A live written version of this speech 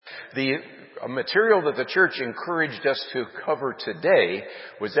The material that the church encouraged us to cover today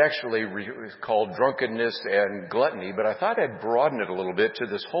was actually called drunkenness and gluttony, but I thought I'd broaden it a little bit to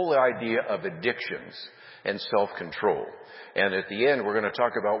this whole idea of addictions and self-control. And at the end, we're going to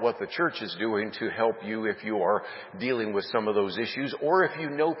talk about what the church is doing to help you if you are dealing with some of those issues or if you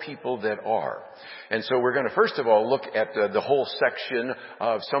know people that are. And so we're going to first of all look at the whole section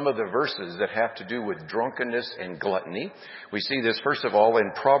of some of the verses that have to do with drunkenness and gluttony. We see this first of all in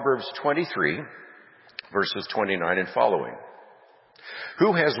Proverbs 23, verses 29 and following.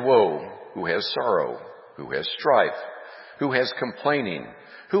 Who has woe? Who has sorrow? Who has strife? Who has complaining?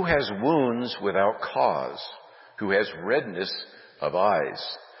 Who has wounds without cause? Who has redness of eyes?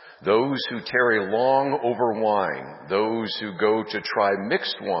 Those who tarry long over wine, those who go to try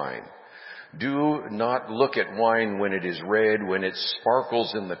mixed wine. Do not look at wine when it is red, when it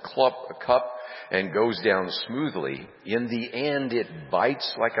sparkles in the cup and goes down smoothly. In the end, it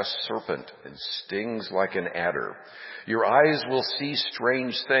bites like a serpent and stings like an adder. Your eyes will see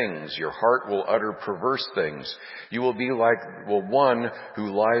strange things. Your heart will utter perverse things. You will be like one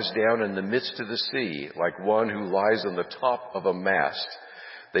who lies down in the midst of the sea, like one who lies on the top of a mast.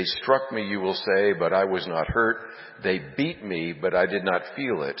 They struck me, you will say, but I was not hurt. They beat me, but I did not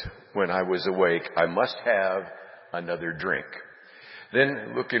feel it. When I was awake, I must have another drink.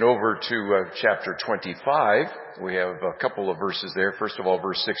 Then looking over to chapter 25, we have a couple of verses there. First of all,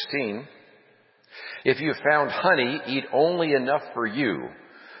 verse 16. If you have found honey, eat only enough for you,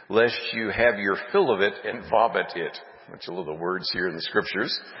 lest you have your fill of it and vomit it. That's a little words here in the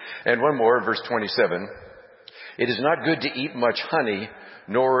scriptures. And one more, verse 27. It is not good to eat much honey,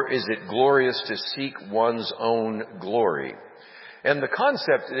 nor is it glorious to seek one's own glory. And the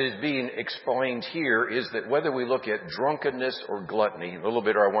concept that is being explained here is that whether we look at drunkenness or gluttony, a little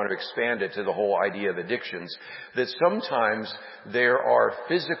bit, or I want to expand it to the whole idea of addictions, that sometimes there are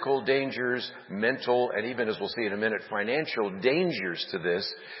physical dangers, mental, and even, as we'll see in a minute, financial dangers to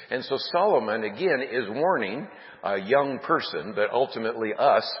this. And so Solomon, again, is warning a young person, but ultimately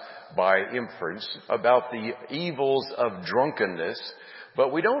us, by inference, about the evils of drunkenness.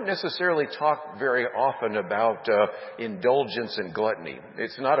 But we don't necessarily talk very often about indulgence and gluttony.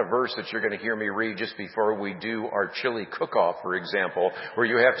 It's not a verse that you're going to hear me read just before we do our chili cook-off, for example, where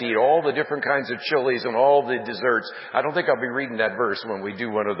you have to eat all the different kinds of chilies and all the desserts. I don't think I'll be reading that verse when we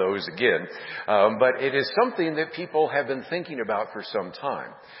do one of those again. But it is something that people have been thinking about for some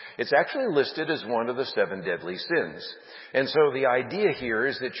time. It's actually listed as one of the 7 deadly sins. And so the idea here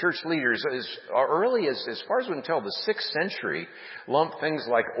is that church leaders, as early as far as we can tell, the 6th century, lumped things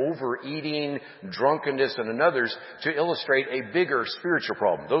like overeating, drunkenness, and others to illustrate a bigger spiritual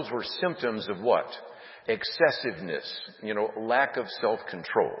problem. Those were symptoms of what? Excessiveness, lack of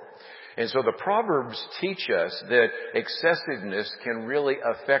self-control. And so the Proverbs teach us that excessiveness can really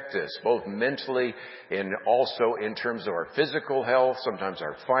affect us, both mentally and also in terms of our physical health, sometimes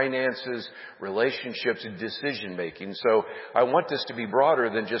our finances, relationships, and decision-making. So I want this to be broader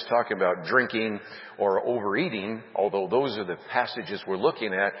than just talking about drinking or overeating, although those are the passages we're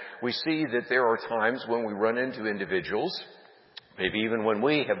looking at. We see that there are times when we run into individuals, maybe even when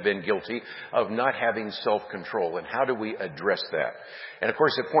we have been guilty of not having self-control. And how do we address that? And of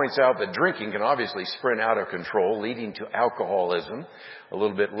course, it points out that drinking can obviously sprint out of control, leading to alcoholism. A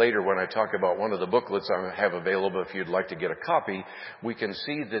little bit later, when I talk about one of the booklets I have available, if you'd like to get a copy, we can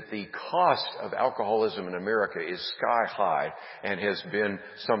see that the cost of alcoholism in America is sky high and has been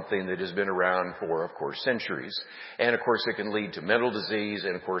something that has been around for, of course, centuries. And of course, it can lead to mental disease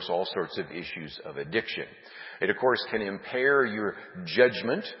and, of course, all sorts of issues of addiction. It, of course, can impair your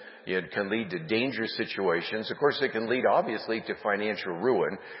judgment. It can lead to dangerous situations. Of course, it can lead, obviously, to financial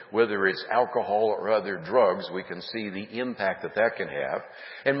ruin. Whether it's alcohol or other drugs, we can see the impact that that can have.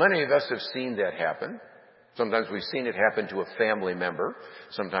 And many of us have seen that happen. Sometimes we've seen it happen to a family member.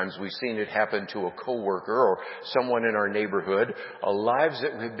 Sometimes we've seen it happen to a coworker or someone in our neighborhood. Lives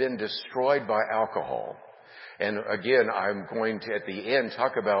that have been destroyed by alcohol. And again, I'm going to, at the end,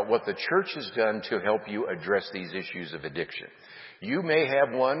 talk about what the church has done to help you address these issues of addiction. You may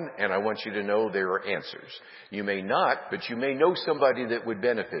have one, and I want you to know there are answers. You may not, but you may know somebody that would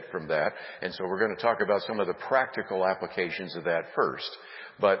benefit from that. And so we're going to talk about some of the practical applications of that first.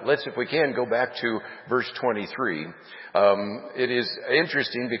 But let's, if we can, go back to verse 23. It is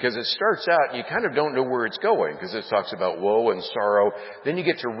interesting because it starts out, you kind of don't know where it's going because it talks about woe and sorrow. Then you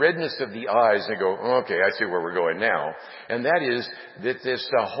get to redness of the eyes and go, okay, I see where we're going now. And that is that this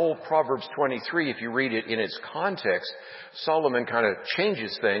whole Proverbs 23, if you read it in its context, Solomon kind of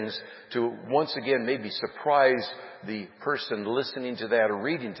changes things to once again maybe surprise the person listening to that or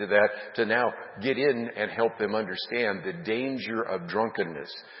reading to that to now get in and help them understand the danger of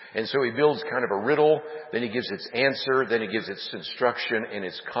drunkenness. And so he builds kind of a riddle, then he gives its answer, then he gives its instruction and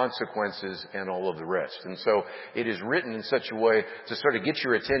its consequences and all of the rest. And so it is written in such a way to sort of get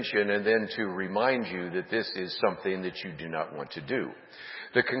your attention and then to remind you that this is something that you do not want to do.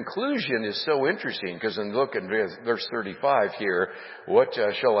 The conclusion is so interesting because look at verse 35 here. What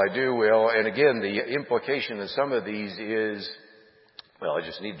shall I do? Well, and again, the implication of some of these is, well, I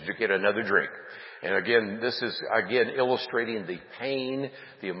just need to get another drink. And again, this is, illustrating the pain,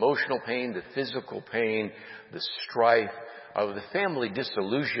 the emotional pain, the physical pain, the strife of the family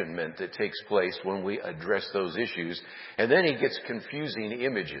disillusionment that takes place when we address those issues. And then he gets confusing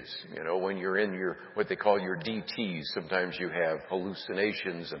images. You know, when you're in your, what they call your DTs, sometimes you have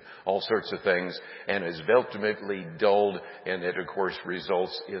hallucinations and all sorts of things, and is ultimately dulled, and it, of course,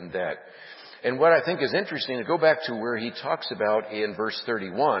 results in that. And what I think is interesting, to go back to where he talks about in verse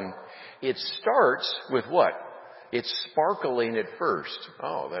 31, it starts with what? It's sparkling at first.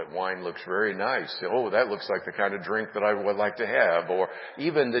 Oh, that wine looks very nice. Oh, that looks like the kind of drink that I would like to have. Or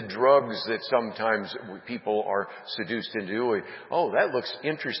even the drugs that sometimes people are seduced into. Oh, that looks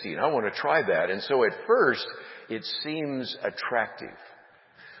interesting. I want to try that. And so at first, it seems attractive.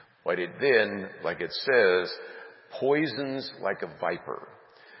 But it then, like it says, poisons like a viper.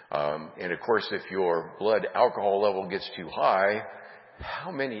 And of course, if your blood alcohol level gets too high,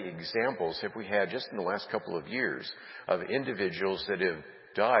 how many examples have we had just in the last couple of years of individuals that have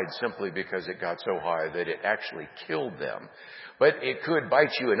died simply because it got so high that it actually killed them? But it could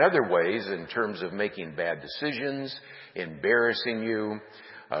bite you in other ways in terms of making bad decisions, embarrassing you.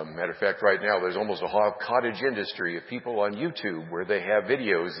 Matter of fact, right now there's almost a cottage industry of people on YouTube where they have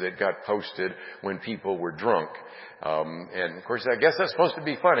videos that got posted when people were drunk. And of course, I guess that's supposed to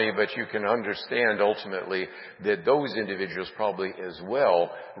be funny, but you can understand ultimately that those individuals probably as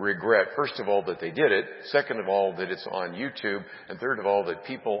well regret, first of all, that they did it, second of all, that it's on YouTube, and third of all, that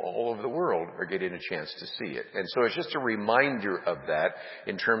people all over the world are getting a chance to see it. And so it's just a reminder of that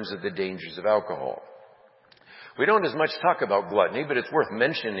in terms of the dangers of alcohol. We don't as much talk about gluttony, but it's worth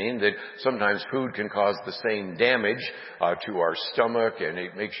mentioning that sometimes food can cause the same damage to our stomach, and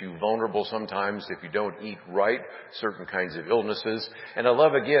it makes you vulnerable sometimes if you don't eat right, certain kinds of illnesses. And I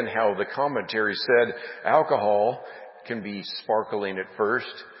love again how the commentary said alcohol can be sparkling at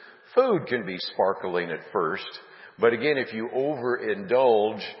first, food can be sparkling at first, but again, if you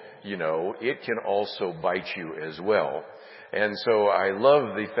overindulge, it can also bite you as well. And so I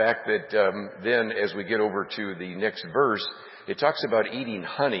love the fact that then as we get over to the next verse, it talks about eating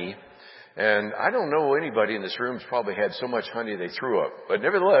honey. And I don't know anybody in this room who's probably had so much honey they threw up. But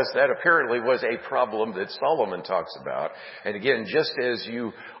nevertheless, that apparently was a problem that Solomon talks about. And again, just as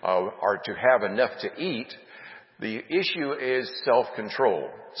you are to have enough to eat, the issue is self-control.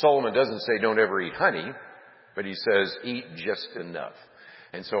 Solomon doesn't say don't ever eat honey, but he says eat just enough.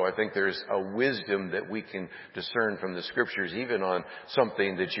 And so I think there's a wisdom that we can discern from the scriptures, even on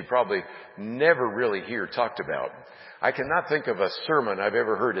something that you probably never really hear talked about. I cannot think of a sermon I've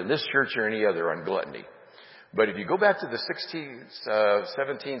ever heard in this church or any other on gluttony. But if you go back to the 16th,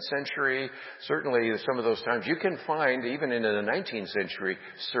 17th century, certainly some of those times, you can find, even in the 19th century,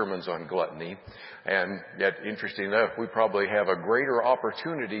 sermons on gluttony. And yet, interesting enough, we probably have a greater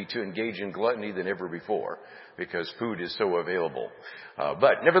opportunity to engage in gluttony than ever before, because food is so available.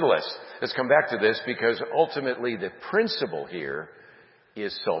 But nevertheless, let's come back to this, because ultimately the principle here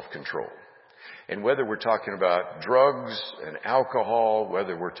is self-control. And whether we're talking about drugs and alcohol,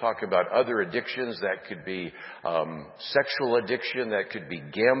 whether we're talking about other addictions, that could be sexual addiction, that could be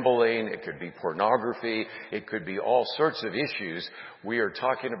gambling, it could be pornography, it could be all sorts of issues, we are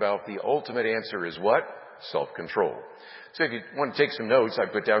talking about the ultimate answer is what? Self-control. So if you want to take some notes, I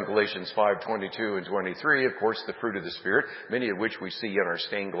put down Galatians 5:22 and 23, of course, the fruit of the Spirit, many of which we see in our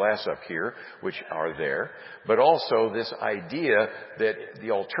stained glass up here, which are there. But also this idea that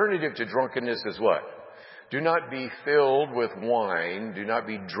the alternative to drunkenness is what? Do not be filled with wine, do not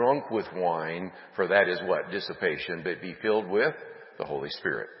be drunk with wine, for that is what? Dissipation, but be filled with the Holy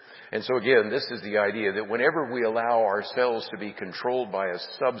Spirit. And so again, this is the idea that whenever we allow ourselves to be controlled by a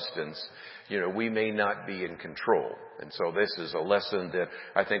substance, we may not be in control. And so this is a lesson that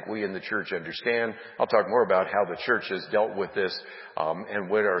I think we in the church understand. I'll talk more about how the church has dealt with this and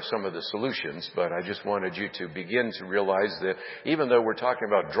what are some of the solutions. But I just wanted you to begin to realize that even though we're talking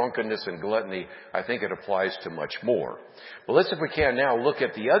about drunkenness and gluttony, I think it applies to much more. Well, let's, if we can, now look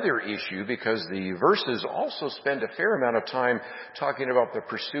at the other issue, because the verses also spend a fair amount of time talking about the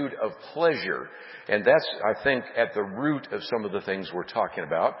pursuit of pleasure. And that's, I think, at the root of some of the things we're talking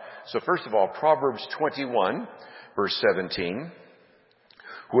about. So first of all, Proverbs 21, Verse 17,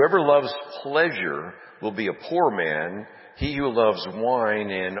 whoever loves pleasure will be a poor man. He who loves wine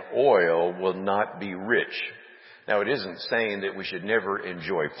and oil will not be rich. Now, it isn't saying that we should never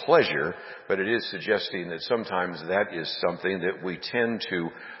enjoy pleasure, but it is suggesting that sometimes that is something that we tend to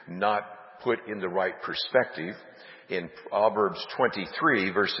not put in the right perspective. In Proverbs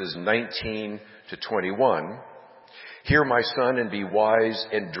 23, verses 19 to 21, hear, my son, and be wise,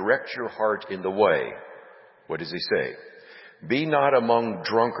 and direct your heart in the way. What does he say? Be not among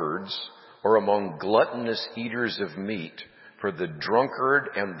drunkards or among gluttonous eaters of meat, for the drunkard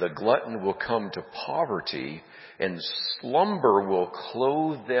and the glutton will come to poverty, and slumber will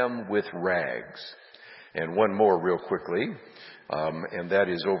clothe them with rags. And one more real quickly, and that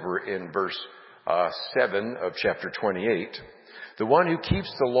is over in verse 7 of chapter 28. The one who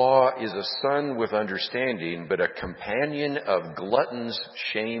keeps the law is a son with understanding, but a companion of gluttons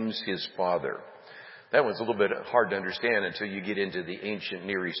shames his father. That one's a little bit hard to understand until you get into the ancient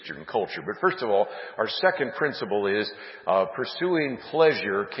Near Eastern culture. But first of all, our second principle is pursuing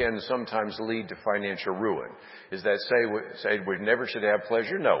pleasure can sometimes lead to financial ruin. Is that say we never should have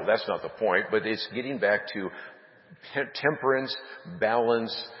pleasure? No, that's not the point. But it's getting back to temperance,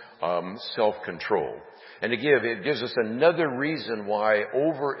 balance, self-control. And again, it gives us another reason why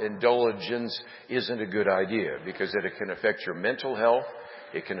overindulgence isn't a good idea, because it can affect your mental health,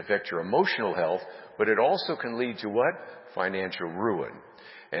 it can affect your emotional health, but it also can lead to what? Financial ruin.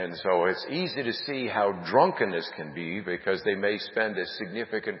 And so it's easy to see how drunkenness can be, because they may spend a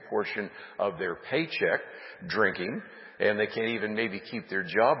significant portion of their paycheck drinking, and they can't even maybe keep their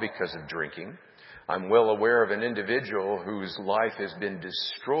job because of drinking. I'm well aware of an individual whose life has been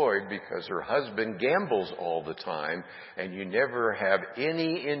destroyed because her husband gambles all the time, and you never have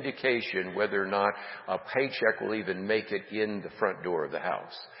any indication whether or not a paycheck will even make it in the front door of the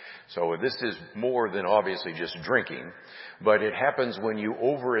house. So this is more than obviously just drinking, but it happens when you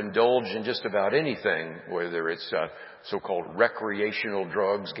overindulge in just about anything, whether it's so-called recreational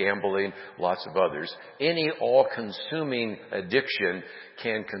drugs, gambling, lots of others. Any all-consuming addiction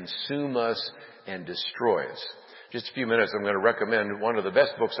can consume us and destroy us. Just a few minutes, I'm going to recommend one of the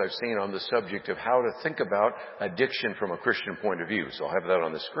best books I've seen on the subject of how to think about addiction from a Christian point of view. So I'll have that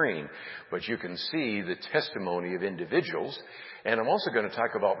on the screen, but you can see the testimony of individuals. And I'm also going to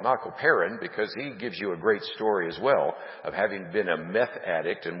talk about Michael Perrin, because he gives you a great story as well of having been a meth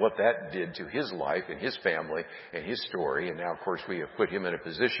addict and what that did to his life and his family and his story. And now, of course, we have put him in a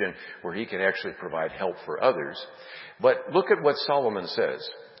position where he can actually provide help for others. But look at what Solomon says.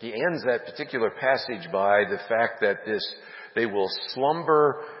 He ends that particular passage by the fact that they will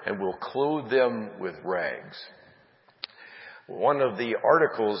slumber and will clothe them with rags. One of the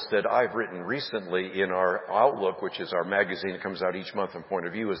articles that I've written recently in our Outlook, which is our magazine that comes out each month on Point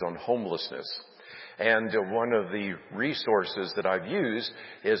of View, is on homelessness. And one of the resources that I've used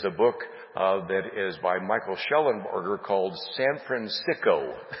is a book that is by Michael Schellenberger called San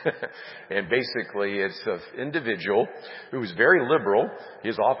Francisco. And basically it's an individual who's very liberal.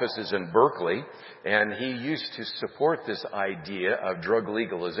 His office is in Berkeley, and he used to support this idea of drug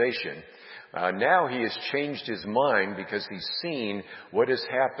legalization. Now he has changed his mind because he's seen what has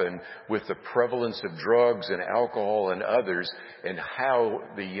happened with the prevalence of drugs and alcohol and others, and how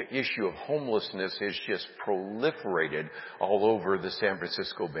the issue of homelessness has just proliferated all over the San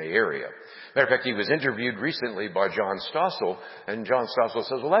Francisco Bay Area. Matter of fact, he was interviewed recently by John Stossel, and John Stossel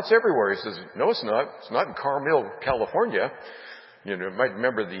says, well, that's everywhere. He says, no, it's not. It's not in Carmel, California. You know, you might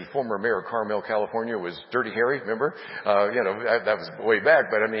remember the former mayor of Carmel, California was Dirty Harry, remember? That was way back,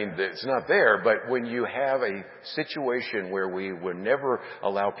 but I mean, it's not there. But when you have a situation where we would never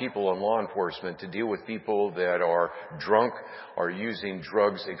allow people in law enforcement to deal with people that are drunk or using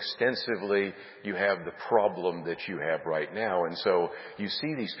drugs extensively, you have the problem that you have right now. And so you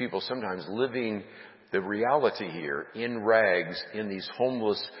see these people sometimes living the reality here in rags, in these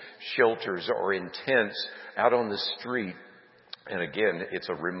homeless shelters or in tents out on the street. And again, it's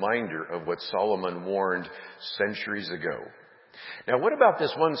a reminder of what Solomon warned centuries ago. Now, what about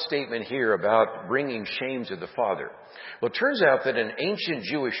this one statement here about bringing shame to the father? Well, it turns out that in ancient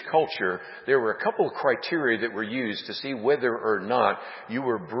Jewish culture, there were a couple of criteria that were used to see whether or not you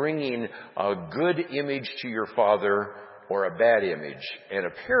were bringing a good image to your father or a bad image. And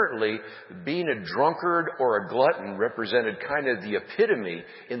apparently, being a drunkard or a glutton represented kind of the epitome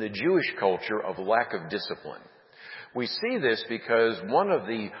in the Jewish culture of lack of discipline. We see this because one of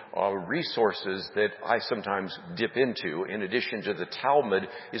the resources that I sometimes dip into, in addition to the Talmud,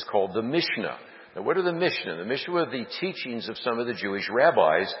 is called the Mishnah. Now, what are the Mishnah? The Mishnah are the teachings of some of the Jewish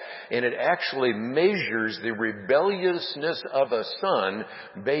rabbis, and it actually measures the rebelliousness of a son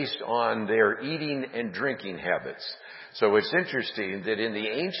based on their eating and drinking habits. So it's interesting that in the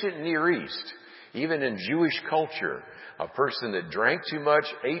ancient Near East, even in Jewish culture, a person that drank too much,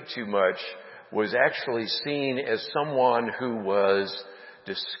 ate too much, was actually seen as someone who was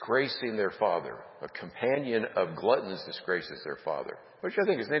disgracing their father. A companion of gluttons disgraces their father, which I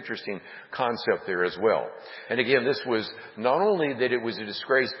think is an interesting concept there as well. And again, this was not only that it was a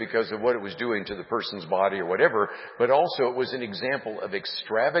disgrace because of what it was doing to the person's body or whatever, but also it was an example of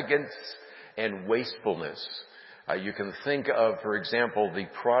extravagance and wastefulness. You can think of, for example, the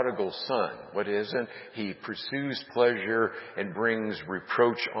prodigal son. What isn't? He pursues pleasure and brings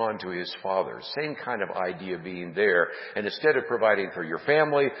reproach onto his father. Same kind of idea being there. And instead of providing for your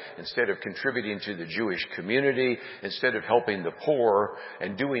family, instead of contributing to the Jewish community, instead of helping the poor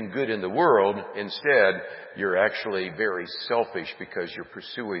and doing good in the world, instead you're actually very selfish because you're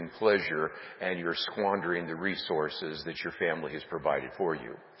pursuing pleasure and you're squandering the resources that your family has provided for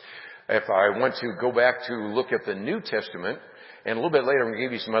you. If I want to go back to look at the New Testament, and a little bit later I'm going to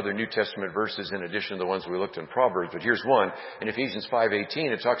give you some other New Testament verses in addition to the ones we looked in Proverbs, but here's one. In Ephesians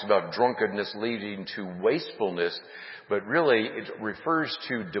 5:18, it talks about drunkenness leading to wastefulness, but really it refers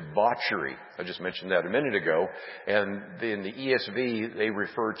to debauchery. I just mentioned that a minute ago. And in the ESV, they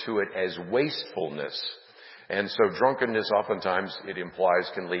refer to it as wastefulness. And so drunkenness oftentimes, it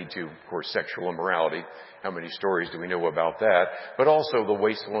implies, can lead to, of course, sexual immorality. How many stories do we know about that? But also the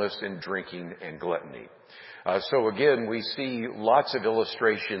wastefulness in drinking and gluttony. So again, we see lots of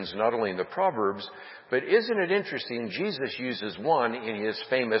illustrations, not only in the Proverbs, but isn't it interesting? Jesus uses one in his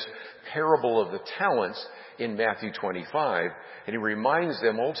famous parable of the talents in Matthew 25. And he reminds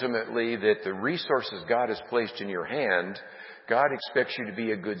them ultimately that the resources God has placed in your hand, God expects you to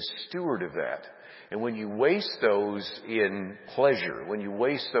be a good steward of that. And when you waste those in pleasure, when you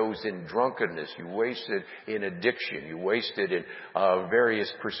waste those in drunkenness, you waste it in addiction, you waste it in various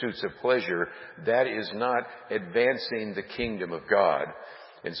pursuits of pleasure, that is not advancing the kingdom of God.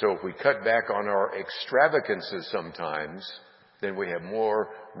 And so if we cut back on our extravagances sometimes, then we have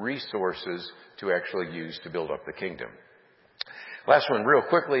more resources to actually use to build up the kingdom. Last one real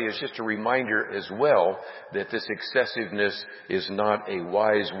quickly is just a reminder as well that this excessiveness is not a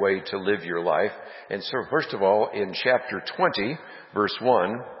wise way to live your life. And so first of all, in chapter 20, verse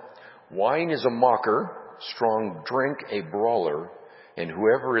 1, wine is a mocker, strong drink a brawler, and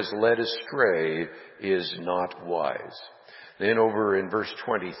whoever is led astray is not wise. Then over in verse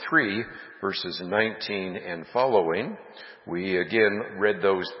 23, verses 19 and following, we again read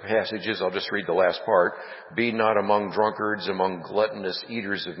those passages. I'll just read the last part. Be not among drunkards, among gluttonous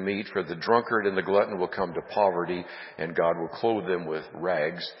eaters of meat, for the drunkard and the glutton will come to poverty, and God will clothe them with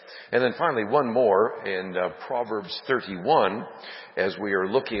rags. And then finally, one more in Proverbs 31, as we are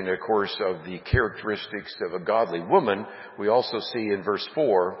looking, of course, of the characteristics of a godly woman, we also see in verse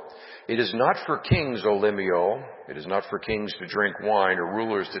 4, it is not for kings, O Lemuel, it is not for kings to drink wine or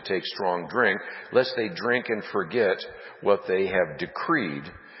rulers to take strong drink, lest they drink and forget what they have decreed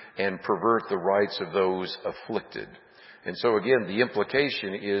and pervert the rights of those afflicted. And so again, the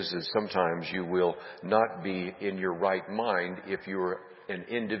implication is that sometimes you will not be in your right mind if you're an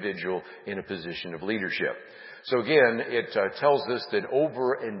individual in a position of leadership. So again, it tells us that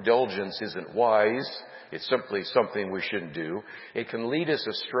overindulgence isn't wise. It's simply something we shouldn't do. It can lead us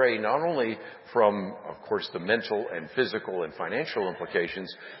astray not only from, of course, the mental and physical and financial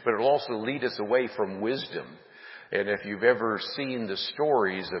implications, but it'll also lead us away from wisdom. And if you've ever seen the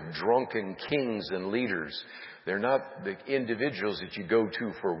stories of drunken kings and leaders, they're not the individuals that you go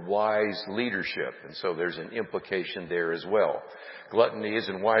to for wise leadership. And so there's an implication there as well. Gluttony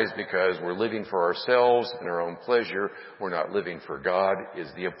isn't wise because we're living for ourselves and our own pleasure. We're not living for God is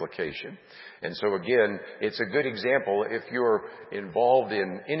the implication. And so again, it's a good example. If you're involved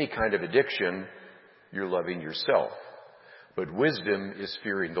in any kind of addiction, you're loving yourself. But wisdom is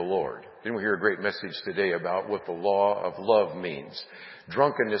fearing the Lord. Didn't we hear a great message today about what the law of love means?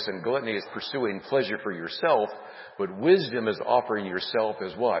 Drunkenness and gluttony is pursuing pleasure for yourself, but wisdom is offering yourself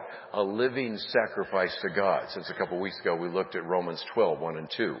as what? A living sacrifice to God. Since a couple of weeks ago we looked at Romans 12, 1 and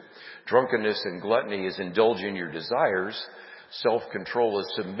 2. Drunkenness and gluttony is indulging your desires. Self-control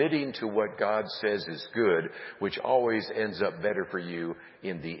is submitting to what God says is good, which always ends up better for you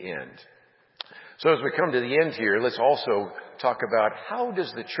in the end. So as we come to the end here, let's also talk about how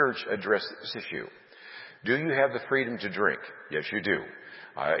does the church address this issue? Do you have the freedom to drink? Yes, you do.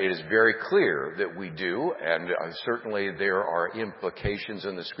 It is very clear that we do, and certainly there are implications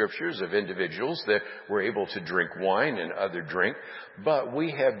in the scriptures of individuals that were able to drink wine and other drink, but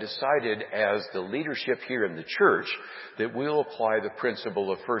we have decided as the leadership here in the church that we'll apply the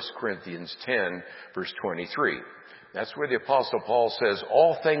principle of 1 Corinthians 10, verse 23. That's where the Apostle Paul says,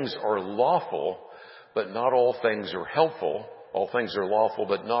 all things are lawful, but not all things are helpful. All things are lawful,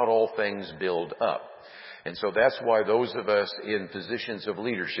 but not all things build up. And so that's why those of us in positions of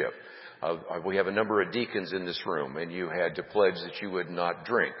leadership, we have a number of deacons in this room, and you had to pledge that you would not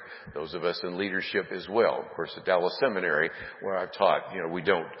drink. Those of us in leadership as well. Of course, at Dallas Seminary, where I've taught, we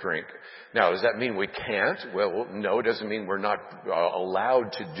don't drink. Now, does that mean we can't? Well, no, it doesn't mean we're not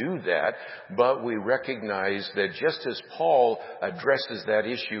allowed to do that, but we recognize that just as Paul addresses that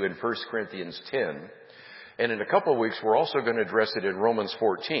issue in 1 Corinthians 10, and in a couple of weeks, we're also going to address it in Romans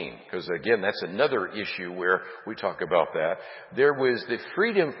 14, because again, that's another issue where we talk about that. There was the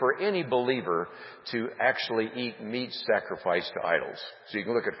freedom for any believer to actually eat meat sacrificed to idols. So you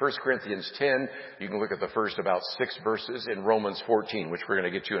can look at 1 Corinthians 10, you can look at the first about 6 verses in Romans 14, which we're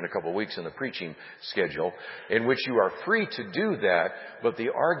going to get to in a couple of weeks in the preaching schedule, in which you are free to do that, but the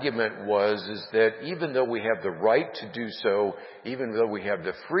argument is that even though we have the right to do so, even though we have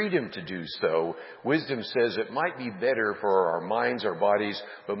the freedom to do so, wisdom says it might be better for our minds, our bodies,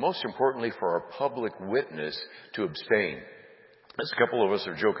 but most importantly for our public witness to abstain. As a couple of us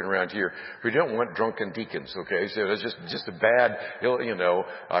are joking around here, we don't want drunken deacons, okay? So it's just a bad,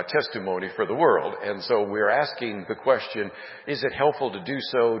 testimony for the world. And so we're asking the question, is it helpful to do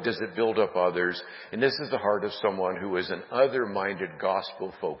so? Does it build up others? And this is the heart of someone who is an other-minded,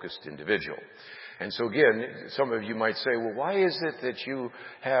 gospel-focused individual. And so again, some of you might say, well, why is it that you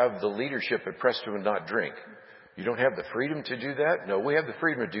have the leadership at Preston and not drink? You don't have the freedom to do that? No, we have the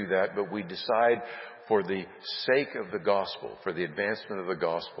freedom to do that, but we decide for the sake of the gospel, for the advancement of the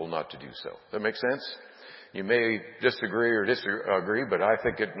gospel, not to do so. Does that make sense? You may disagree or disagree, but I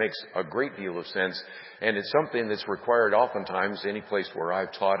think it makes a great deal of sense. And it's something that's required oftentimes any place where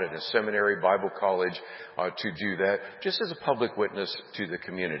I've taught at a seminary, Bible college, to do that, just as a public witness to the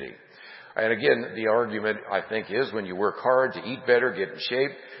community. And again, the argument, I think, is when you work hard to eat better, get in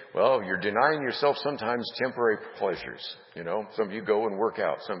shape, well, you're denying yourself sometimes temporary pleasures. Some of you go and work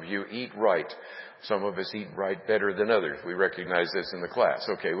out. Some of you eat right. Some of us eat right better than others. We recognize this in the class.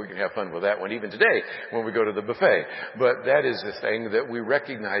 Okay, we can have fun with that one even today when we go to the buffet. But that is the thing that we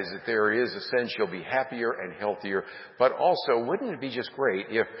recognize that there is a sense you'll be happier and healthier. But also, wouldn't it be just great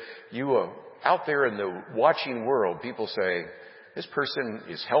if you out there in the watching world, people say, this person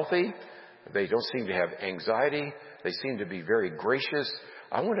is healthy. They don't seem to have anxiety. They seem to be very gracious.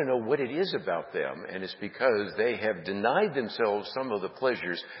 I want to know what it is about them, and it's because they have denied themselves some of the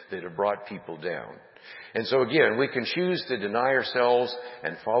pleasures that have brought people down. And so again, we can choose to deny ourselves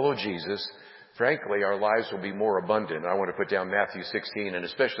and follow Jesus. Frankly, our lives will be more abundant. I want to put down Matthew 16 and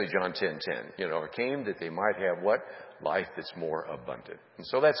especially John 10:10. I came that they might have what? Life that's more abundant. And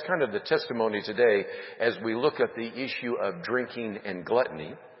so that's kind of the testimony today as we look at the issue of drinking and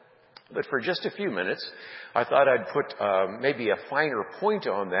gluttony. But for just a few minutes, I thought I'd put maybe a finer point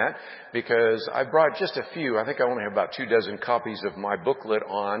on that because I brought just a few. I think I only have about 24 copies of my booklet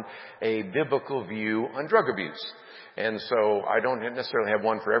on a biblical view on drug abuse. And so I don't necessarily have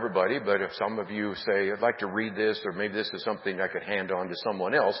one for everybody, but if some of you say, I'd like to read this, or maybe this is something I could hand on to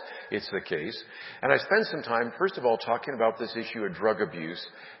someone else, it's the case. And I spent some time, first of all, talking about this issue of drug abuse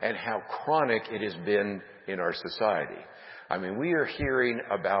and how chronic it has been in our society. I mean, we are hearing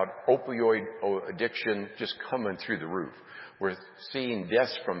about opioid addiction just coming through the roof. We're seeing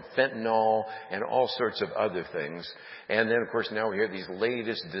deaths from fentanyl and all sorts of other things. And then, of course, now we hear these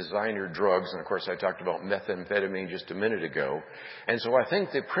latest designer drugs. And, of course, I talked about methamphetamine just a minute ago. And so I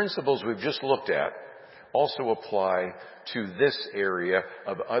think the principles we've just looked at also apply to this area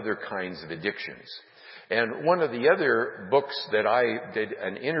of other kinds of addictions. And one of the other books that I did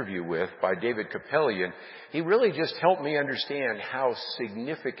an interview with by David Capellian, he really just helped me understand how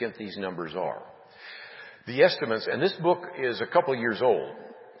significant these numbers are. The estimates, and this book is a couple years old.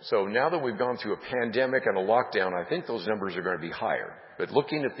 So now that we've gone through a pandemic and a lockdown, I think those numbers are going to be higher. But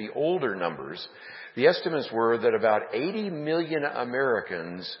looking at the older numbers, the estimates were that about 80 million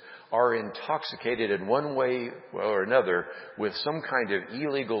Americans are intoxicated in one way or another with some kind of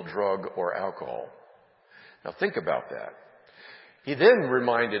illegal drug or alcohol. Now think about that. He then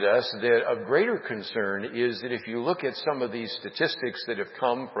reminded us that of greater concern is that if you look at some of these statistics that have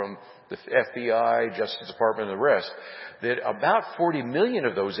come from the FBI, Justice Department, and the rest, that about 40 million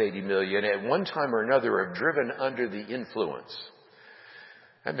of those 80 million at one time or another have driven under the influence.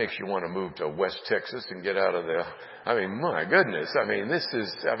 That makes you want to move to West Texas and get out of my goodness.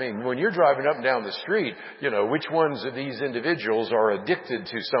 When you're driving up and down the street, which ones of these individuals are addicted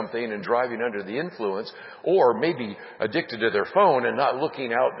to something and driving under the influence, or maybe addicted to their phone and not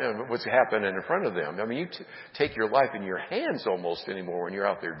looking out at what's happening in front of them. You take your life in your hands almost anymore when you're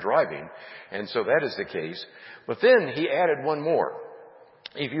out there driving. And so that is the case. But then he added one more.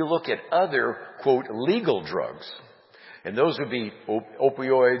 If you look at other, quote, legal drugs, and those would be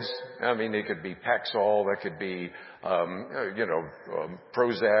opioids. It could be Paxil. That could be, Prozac.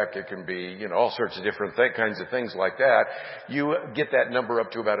 It can be, all sorts of different kinds of things like that. You get that number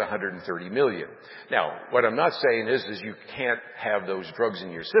up to about 130 million. Now, what I'm not saying is you can't have those drugs in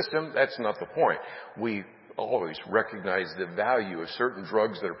your system. That's not the point. We always recognize the value of certain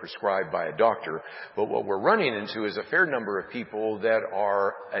drugs that are prescribed by a doctor. But what we're running into is a fair number of people that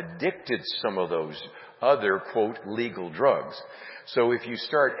are addicted to some of those other, quote, legal drugs. So if you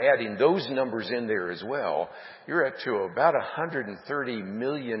start adding those numbers in there as well, you're up to about 130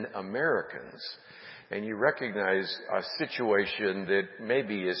 million Americans. And you recognize a situation that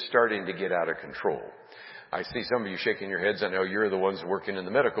maybe is starting to get out of control. I see some of you shaking your heads. I know you're the ones working in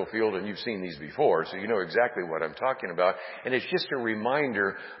the medical field and you've seen these before, so you know exactly what I'm talking about. And it's just a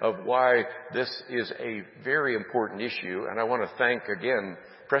reminder of why this is a very important issue. And I want to thank again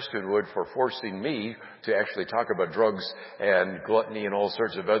Prestonwood for forcing me to actually talk about drugs and gluttony and all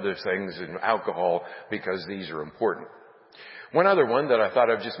sorts of other things and alcohol, because these are important. One other one that I thought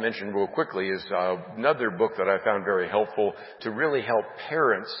I'd just mention real quickly is another book that I found very helpful to really help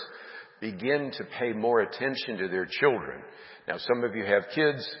parents begin to pay more attention to their children. Now, some of you have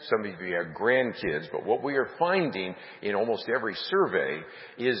kids, some of you have grandkids, but what we are finding in almost every survey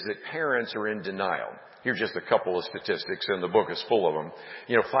is that parents are in denial. Here's just a couple of statistics, and the book is full of them.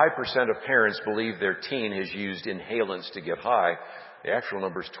 5% of parents believe their teen has used inhalants to get high. The actual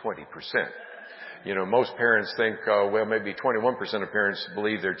number is 20%. Most parents think, maybe 21% of parents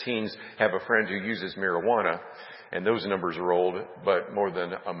believe their teens have a friend who uses marijuana. And those numbers are old, but more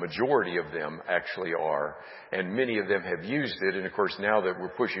than a majority of them actually are. And many of them have used it. And of course, now that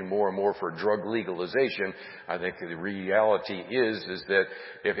we're pushing more and more for drug legalization, I think the reality is that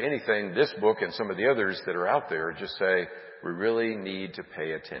if anything, this book and some of the others that are out there just say, we really need to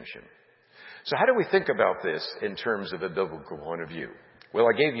pay attention. So how do we think about this in terms of a biblical point of view? Well,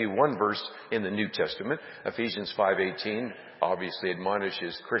 I gave you one verse in the New Testament. Ephesians 5:18 obviously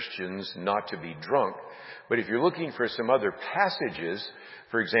admonishes Christians not to be drunk. But if you're looking for some other passages,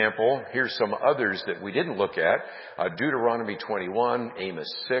 for example, here's some others that we didn't look at. Deuteronomy 21,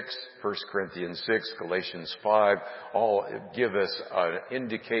 Amos 6, 1 Corinthians 6, Galatians 5, all give us an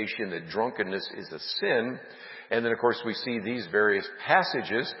indication that drunkenness is a sin. And then, of course, we see these various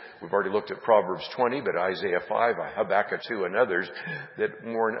passages. We've already looked at Proverbs 20, but Isaiah 5, Habakkuk 2, and others that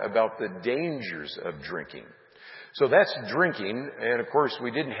warn about the dangers of drinking. So that's drinking. And, of course,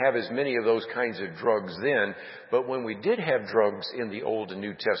 we didn't have as many of those kinds of drugs then. But when we did have drugs in the Old and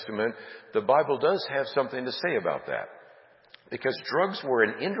New Testament, the Bible does have something to say about that. Because drugs were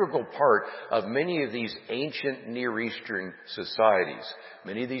an integral part of many of these ancient Near Eastern societies.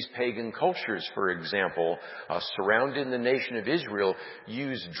 Many of these pagan cultures, for example, surrounding the nation of Israel,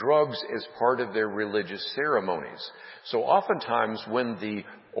 used drugs as part of their religious ceremonies. So oftentimes when the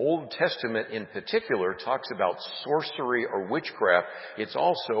Old Testament in particular talks about sorcery or witchcraft, it's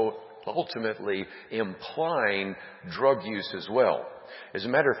also ultimately implying drug use as well. As a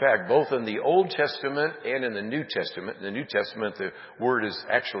matter of fact, both in the Old Testament and in the New Testament, the word is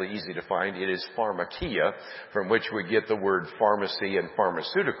actually easy to find. It is pharmakia, from which we get the word pharmacy and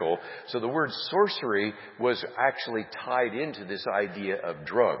pharmaceutical. So the word sorcery was actually tied into this idea of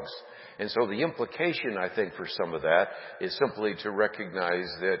drugs. And so the implication, I think, for some of that is simply to recognize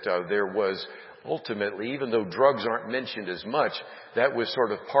that there was ultimately, even though drugs aren't mentioned as much, that was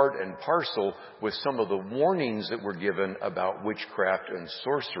sort of part and parcel with some of the warnings that were given about witchcraft and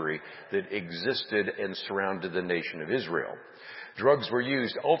sorcery that existed and surrounded the nation of Israel. Drugs were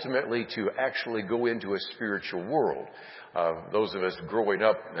used ultimately to actually go into a spiritual world. Those of us growing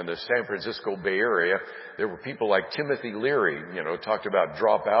up in the San Francisco Bay Area, there were people like Timothy Leary, talked about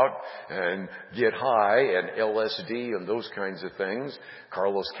drop out and get high and LSD and those kinds of things.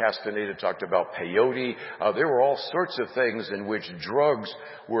 Carlos Castaneda talked about peyote. There were all sorts of things in which drugs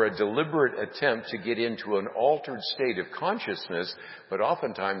were a deliberate attempt to get into an altered state of consciousness, but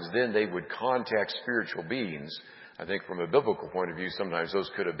oftentimes then they would contact spiritual beings. I think from a biblical point of view, sometimes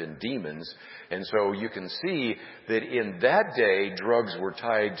those could have been demons. And so you can see that in that day, drugs were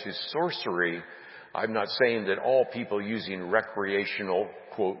tied to sorcery. I'm not saying that all people using recreational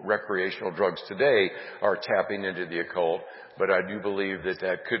quote, recreational drugs today are tapping into the occult, but I do believe that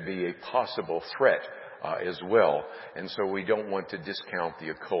that could be a possible threat as well. And so we don't want to discount the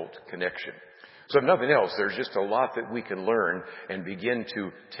occult connection. So if nothing else, there's just a lot that we can learn and begin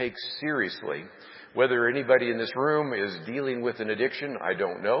to take seriously. Whether anybody in this room is dealing with an addiction, I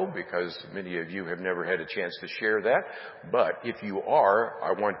don't know, because many of you have never had a chance to share that. But if you are,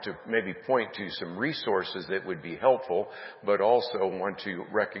 I want to maybe point to some resources that would be helpful, but also want to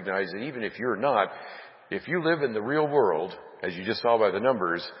recognize that even if you're not, if you live in the real world, as you just saw by the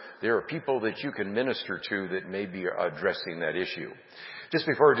numbers, there are people that you can minister to that may be addressing that issue. Just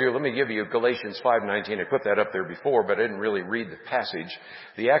before I do, let me give you Galatians 5:19. I put that up there before, but I didn't really read the passage.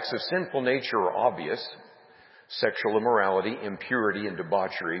 The acts of sinful nature are obvious: sexual immorality, impurity and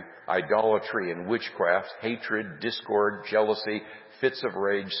debauchery, idolatry and witchcraft, hatred, discord, jealousy, fits of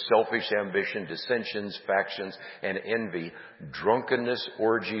rage, selfish ambition, dissensions, factions, and envy, drunkenness,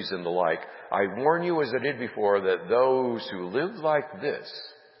 orgies, and the like. I warn you, as I did before, that those who live like this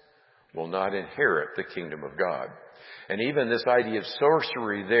will not inherit the kingdom of God. And even this idea of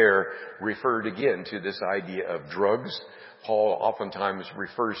sorcery there referred again to this idea of drugs. Paul oftentimes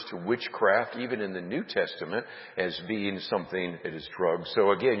refers to witchcraft, even in the New Testament, as being something that is drugs.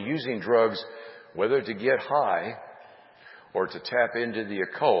 So again, using drugs, whether to get high or to tap into the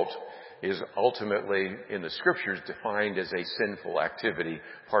occult, is ultimately, in the Scriptures, defined as a sinful activity,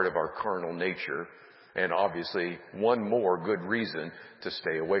 part of our carnal nature, and obviously one more good reason to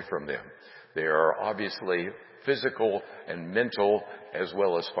stay away from them. There are obviously physical and mental as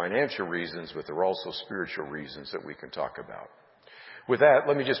well as financial reasons, but there are also spiritual reasons that we can talk about. With that,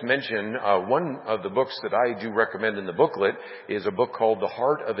 let me just mention one of the books that I do recommend in the booklet is a book called The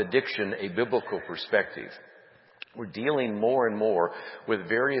Heart of Addiction, A Biblical Perspective. We're dealing more and more with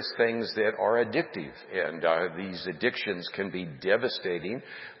various things that are addictive, and these addictions can be devastating,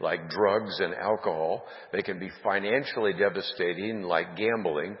 like drugs and alcohol. They can be financially devastating, like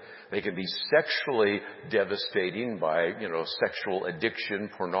gambling. They can be sexually devastating by, sexual addiction,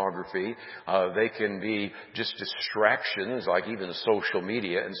 pornography. They can be just distractions, like even social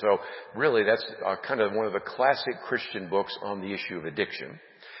media. And so really that's kind of one of the classic Christian books on the issue of addiction.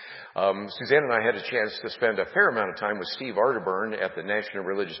 Suzanne and I had a chance to spend a fair amount of time with Steve Arterburn at the National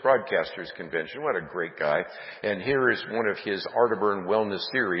Religious Broadcasters Convention. What a great guy. And here is one of his Arterburn Wellness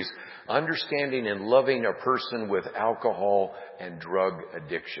series, Understanding and Loving a Person with Alcohol and Drug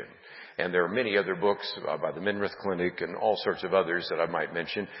Addiction. And there are many other books by the Minirth Clinic and all sorts of others that I might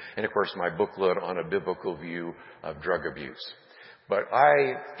mention. And of course, my booklet on a biblical view of drug abuse. But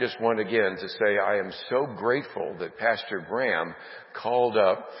I just want again to say I am so grateful that Pastor Graham called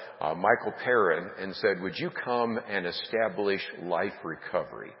up Michael Perrin and said, would you come and establish Life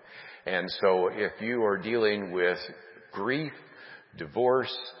Recovery? And so if you are dealing with grief,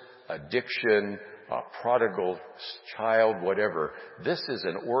 divorce, addiction, prodigal child, whatever, this is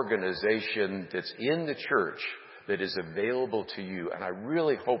an organization that's in the church that is available to you. And I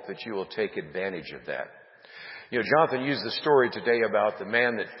really hope that you will take advantage of that. Jonathan used the story today about the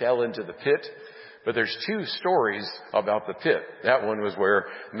man that fell into the pit, but there's two stories about the pit. That one was where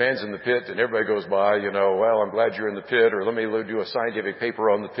the man's in the pit and everybody goes by, well, I'm glad you're in the pit, or let me do a scientific paper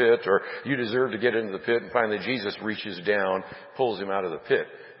on the pit, or you deserve to get into the pit, and finally Jesus reaches down, pulls him out of the pit.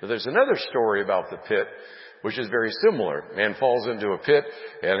 But there's another story about the pit, which is very similar. Man falls into a pit,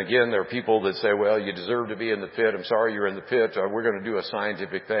 and again, there are people that say, well, you deserve to be in the pit. I'm sorry you're in the pit. We're going to do a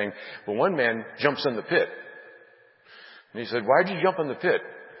scientific thing. But one man jumps in the pit. And he said, why'd you jump in the pit?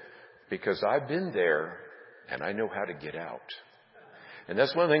 Because I've been there and I know how to get out. And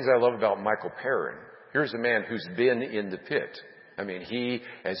that's one of the things I love about Michael Perrin. Here's a man who's been in the pit. I mean,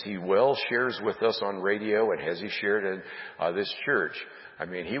 as he well shares with us on radio and as he shared in this church, I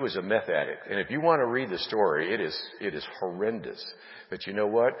mean, he was a meth addict. And if you want to read the story, it is horrendous. But you know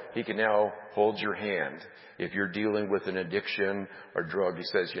what? He can now hold your hand. If you're dealing with an addiction or drug, he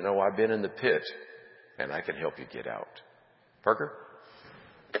says, I've been in the pit and I can help you get out. Parker?